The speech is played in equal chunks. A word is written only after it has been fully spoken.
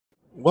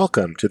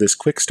Welcome to this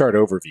quick start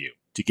overview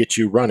to get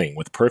you running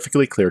with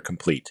Perfectly Clear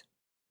Complete.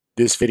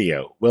 This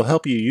video will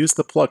help you use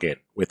the plugin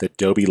with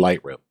Adobe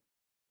Lightroom.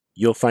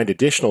 You'll find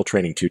additional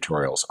training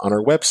tutorials on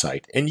our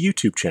website and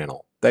YouTube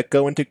channel that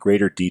go into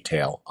greater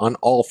detail on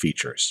all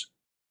features.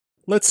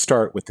 Let's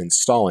start with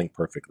installing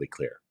Perfectly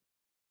Clear.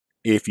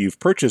 If you've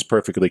purchased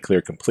Perfectly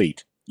Clear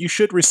Complete, you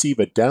should receive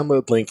a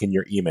download link in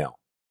your email.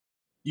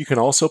 You can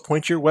also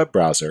point your web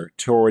browser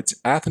towards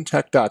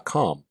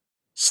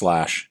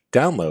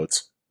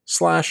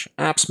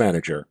athentech.com/downloads/apps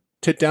manager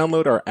to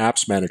download our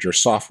apps manager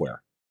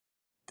software.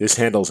 This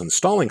handles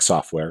installing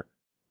software,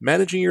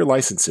 managing your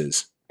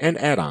licenses, and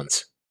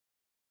add-ons.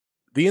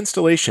 The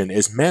installation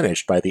is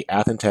managed by the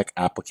Athentech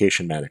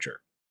application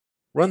manager.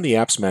 Run the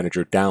apps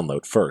manager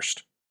download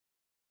first.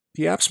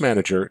 The apps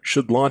manager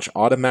should launch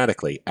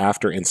automatically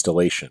after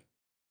installation.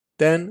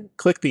 Then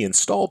click the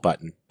install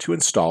button to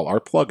install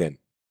our plugin.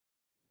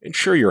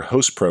 Ensure your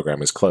host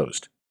program is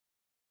closed.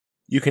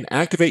 You can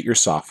activate your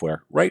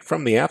software right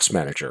from the Apps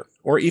Manager,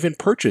 or even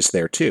purchase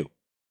there too.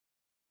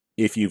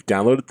 If you've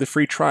downloaded the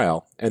free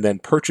trial and then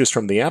purchased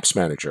from the Apps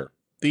Manager,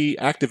 the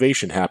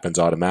activation happens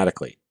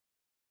automatically.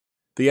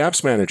 The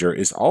Apps Manager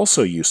is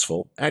also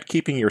useful at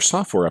keeping your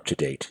software up to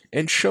date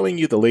and showing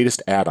you the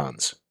latest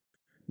add-ons.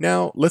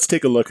 Now, let's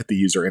take a look at the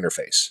user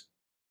interface.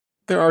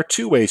 There are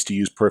two ways to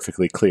use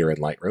Perfectly Clear in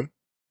Lightroom.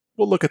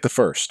 We'll look at the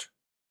first.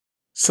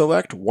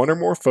 Select one or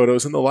more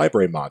photos in the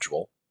Library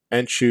module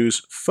and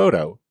choose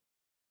Photo,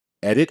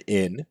 Edit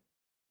in,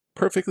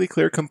 Perfectly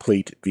Clear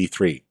Complete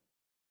v3.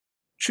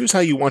 Choose how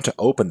you want to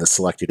open the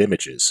selected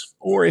images,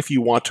 or if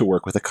you want to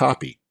work with a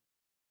copy.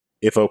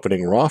 If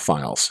opening RAW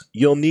files,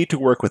 you'll need to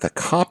work with a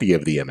copy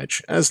of the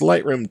image, as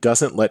Lightroom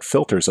doesn't let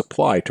filters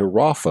apply to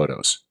RAW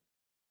photos.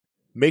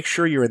 Make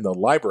sure you're in the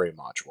Library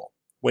module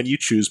when you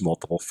choose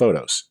multiple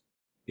photos.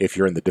 If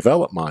you're in the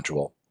Develop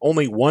module,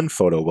 only one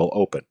photo will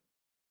open.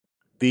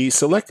 The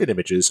selected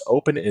images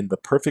open in the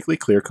Perfectly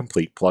Clear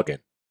Complete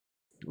plugin.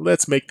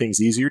 Let's make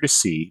things easier to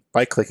see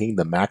by clicking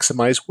the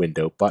Maximize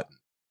Window button.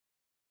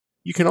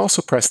 You can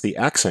also press the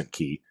accent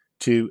key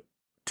to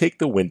take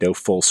the window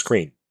full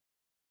screen.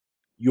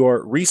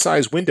 Your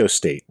resized window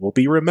state will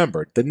be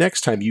remembered the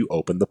next time you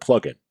open the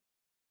plugin.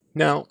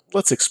 Now,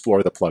 let's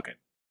explore the plugin.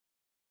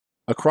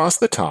 Across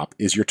the top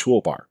is your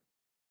toolbar.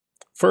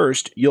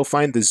 First, you'll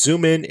find the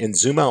zoom in and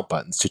zoom out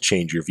buttons to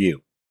change your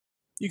view.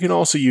 You can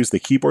also use the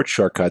keyboard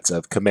shortcuts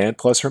of Command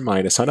plus or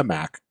minus on a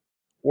Mac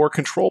or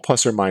Control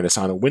plus or minus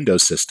on a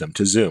Windows system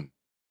to zoom.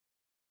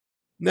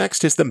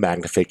 Next is the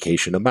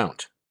magnification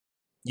amount.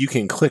 You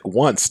can click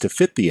once to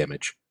fit the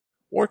image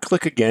or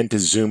click again to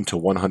zoom to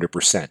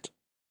 100%.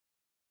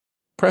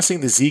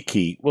 Pressing the Z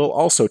key will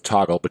also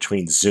toggle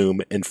between zoom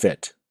and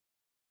fit.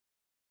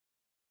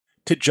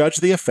 To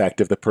judge the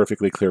effect of the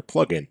Perfectly Clear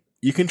plugin,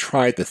 you can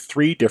try the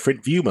 3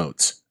 different view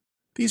modes.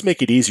 These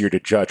make it easier to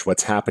judge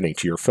what's happening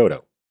to your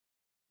photo.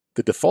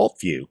 The default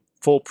view,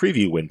 full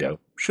preview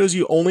window, shows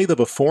you only the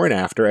before and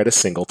after at a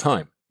single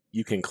time.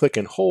 You can click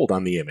and hold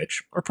on the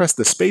image or press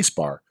the space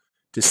bar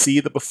to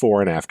see the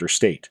before and after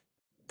state.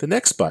 The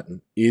next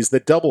button is the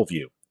double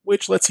view,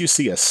 which lets you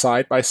see a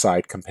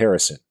side-by-side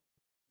comparison.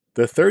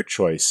 The third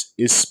choice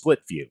is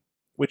split view,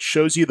 which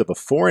shows you the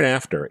before and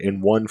after in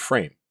one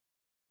frame.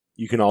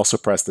 You can also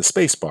press the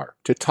space bar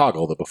to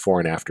toggle the before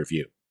and after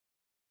view.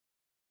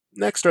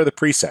 Next are the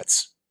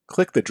presets.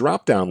 Click the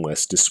drop-down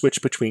list to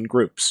switch between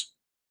groups.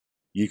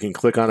 You can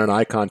click on an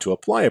icon to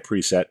apply a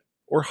preset,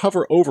 or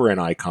hover over an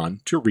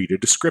icon to read a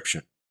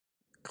description.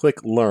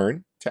 Click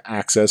Learn to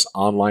access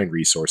online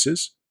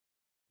resources.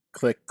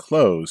 Click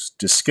Close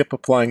to skip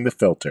applying the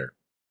filter.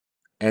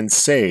 And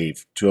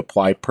Save to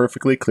apply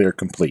Perfectly Clear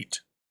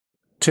Complete.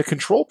 To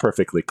control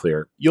Perfectly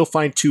Clear, you'll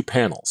find 2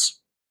 panels.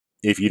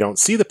 If you don't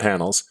see the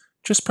panels,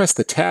 just press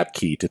the Tab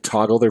key to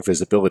toggle their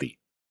visibility.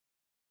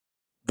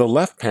 The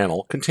left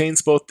panel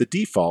contains both the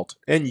default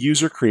and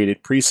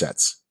user-created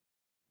presets.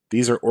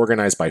 These are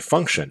organized by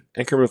function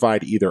and can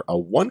provide either a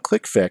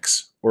one-click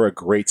fix or a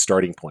great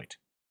starting point.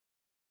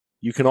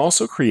 You can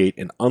also create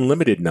an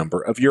unlimited number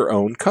of your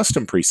own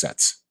custom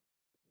presets.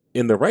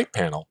 In the right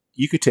panel,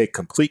 you could take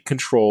complete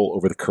control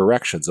over the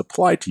corrections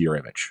applied to your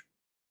image.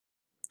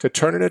 To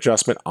turn an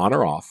adjustment on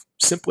or off,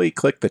 simply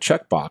click the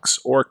checkbox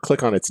or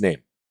click on its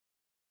name.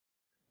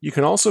 You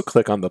can also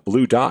click on the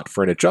blue dot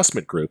for an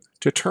adjustment group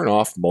to turn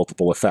off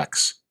multiple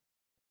effects.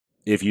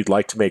 If you'd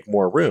like to make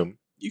more room,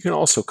 you can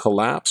also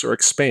collapse or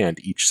expand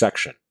each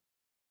section.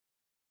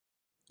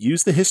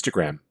 Use the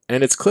histogram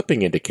and its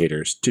clipping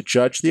indicators to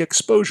judge the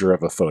exposure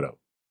of a photo.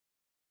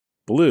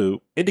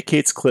 Blue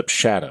indicates clipped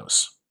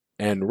shadows,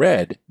 and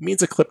red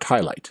means a clipped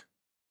highlight.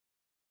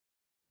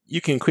 You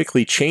can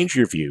quickly change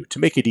your view to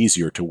make it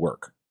easier to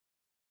work.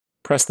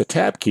 Press the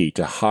Tab key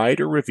to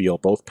hide or reveal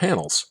both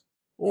panels,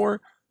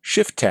 or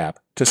Shift-Tab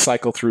to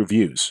cycle through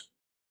views.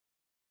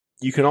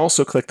 You can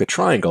also click the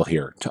triangle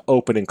here to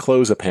open and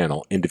close a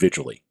panel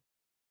individually.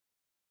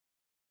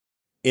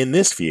 In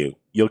this view,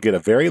 you'll get a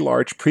very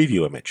large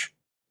preview image.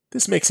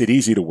 This makes it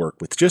easy to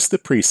work with just the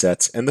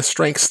presets and the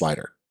strength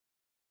slider.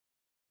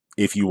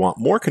 If you want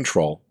more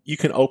control, you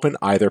can open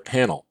either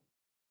panel.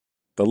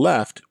 The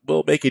left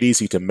will make it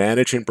easy to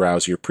manage and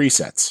browse your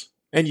presets,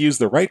 and use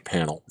the right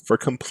panel for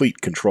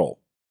complete control.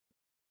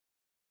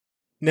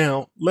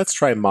 Now, let's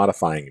try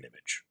modifying an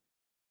image.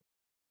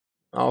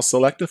 I'll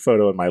select a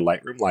photo in my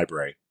Lightroom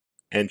library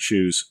and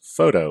choose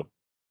Photo,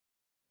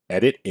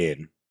 Edit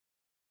In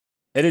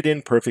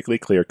Perfectly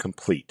Clear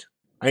Complete.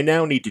 I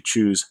now need to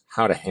choose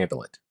how to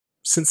handle it.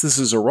 Since this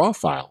is a RAW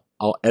file,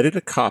 I'll edit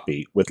a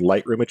copy with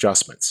Lightroom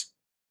adjustments,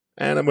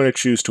 and I'm going to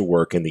choose to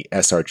work in the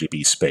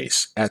sRGB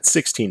space at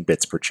 16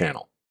 bits per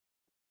channel.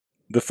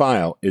 The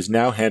file is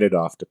now handed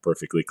off to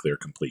Perfectly Clear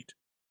Complete.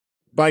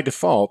 By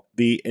default,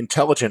 the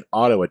Intelligent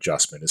Auto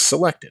Adjustment is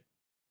selected.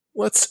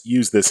 Let's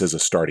use this as a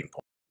starting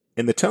point.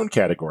 In the tone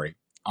category,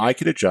 I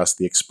could adjust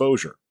the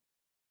exposure.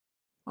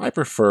 I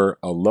prefer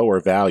a lower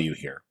value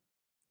here,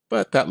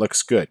 but that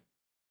looks good.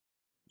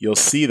 You'll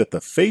see that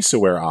the Face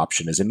Aware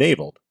option is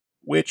enabled,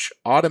 which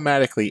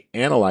automatically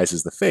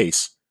analyzes the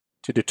face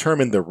to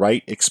determine the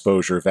right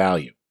exposure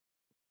value.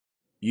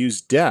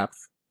 Use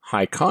Depth,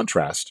 High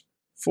Contrast,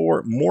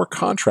 for more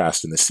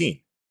contrast in the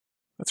scene.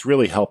 That's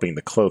really helping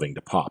the clothing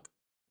to pop.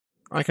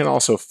 I can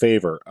also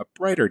favor a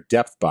brighter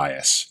depth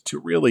bias to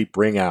really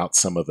bring out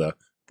some of the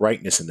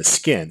brightness in the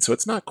skin so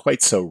it's not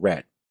quite so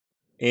red,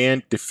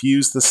 and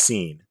diffuse the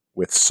scene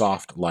with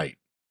soft light.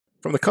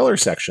 From the color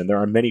section,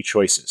 there are many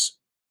choices.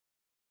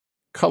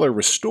 Color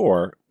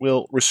Restore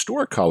will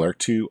restore color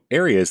to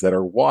areas that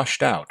are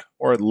washed out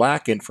or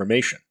lack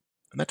information,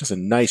 and that does a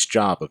nice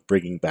job of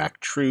bringing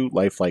back true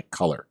lifelike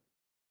color.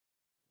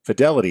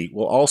 Fidelity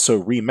will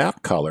also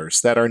remap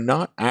colors that are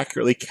not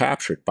accurately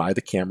captured by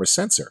the camera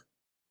sensor.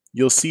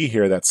 You'll see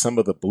here that some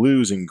of the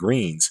blues and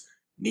greens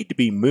need to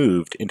be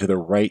moved into the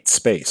right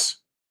space.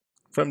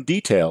 From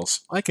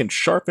Details, I can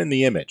sharpen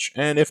the image,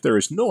 and if there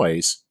is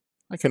noise,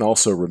 I can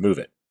also remove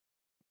it.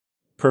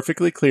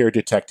 Perfectly Clear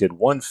detected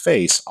one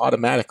face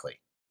automatically.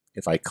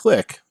 If I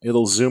click,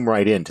 it'll zoom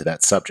right into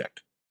that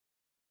subject.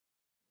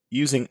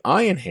 Using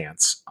Eye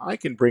Enhance, I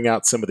can bring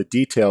out some of the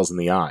details in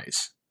the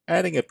eyes,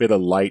 adding a bit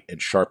of light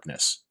and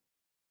sharpness.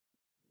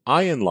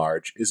 Eye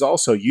Enlarge is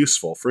also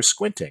useful for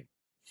squinting,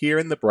 here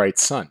in the bright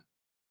sun.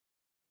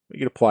 We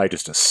can apply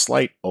just a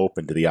slight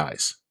open to the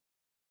eyes.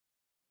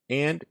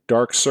 And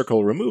Dark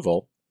Circle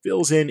Removal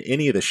fills in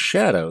any of the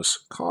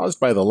shadows caused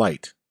by the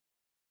light.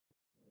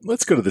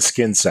 Let's go to the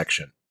skin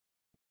section.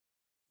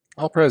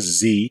 I'll press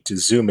Z to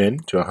zoom in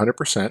to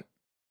 100%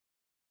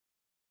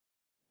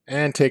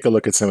 and take a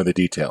look at some of the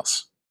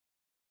details.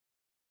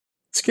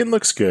 Skin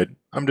looks good.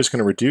 I'm just going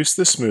to reduce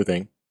the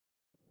smoothing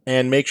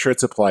and make sure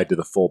it's applied to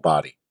the full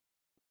body.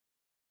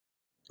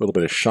 A little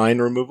bit of shine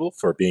removal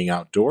for being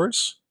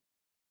outdoors,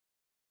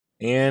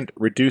 and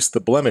reduce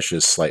the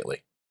blemishes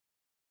slightly.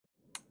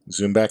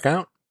 Zoom back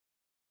out.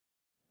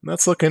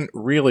 That's looking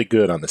really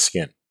good on the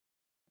skin.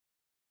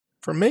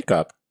 For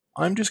makeup,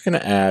 I'm just going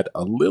to add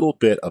a little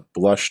bit of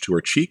blush to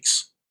her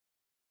cheeks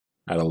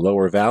at a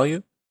lower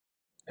value,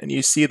 and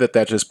you see that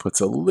that just puts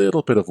a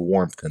little bit of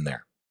warmth in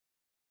there.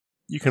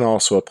 You can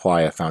also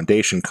apply a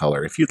foundation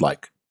color if you'd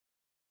like,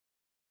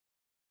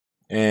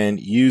 and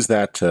use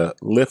that to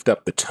lift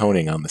up the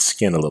toning on the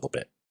skin a little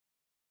bit.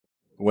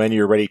 When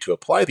you're ready to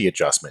apply the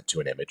adjustment to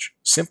an image,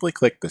 simply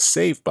click the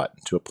Save button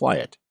to apply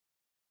it.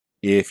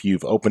 If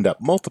you've opened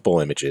up multiple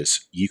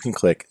images, you can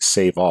click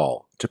Save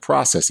All to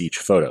process each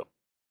photo.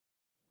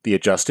 The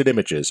adjusted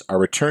images are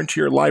returned to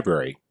your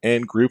library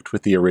and grouped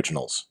with the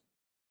originals.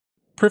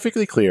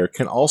 Perfectly Clear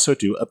can also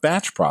do a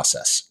batch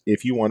process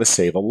if you want to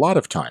save a lot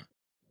of time.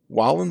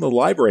 While in the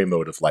library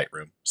mode of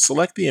Lightroom,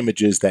 select the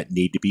images that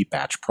need to be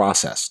batch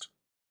processed.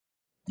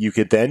 You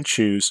could then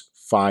choose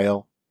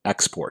File,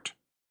 Export.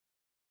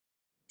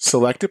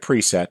 Select a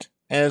preset,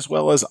 as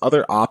well as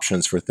other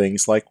options for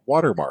things like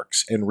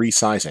watermarks and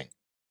resizing.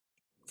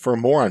 For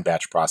more on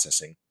batch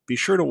processing, be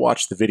sure to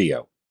watch the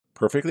video,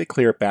 Perfectly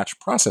Clear Batch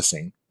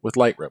Processing with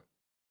Lightroom.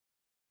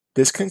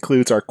 This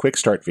concludes our quick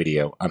start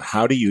video on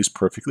how to use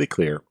Perfectly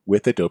Clear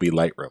with Adobe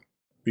Lightroom.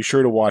 Be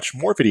sure to watch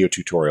more video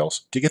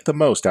tutorials to get the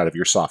most out of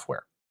your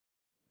software.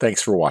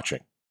 Thanks for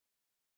watching.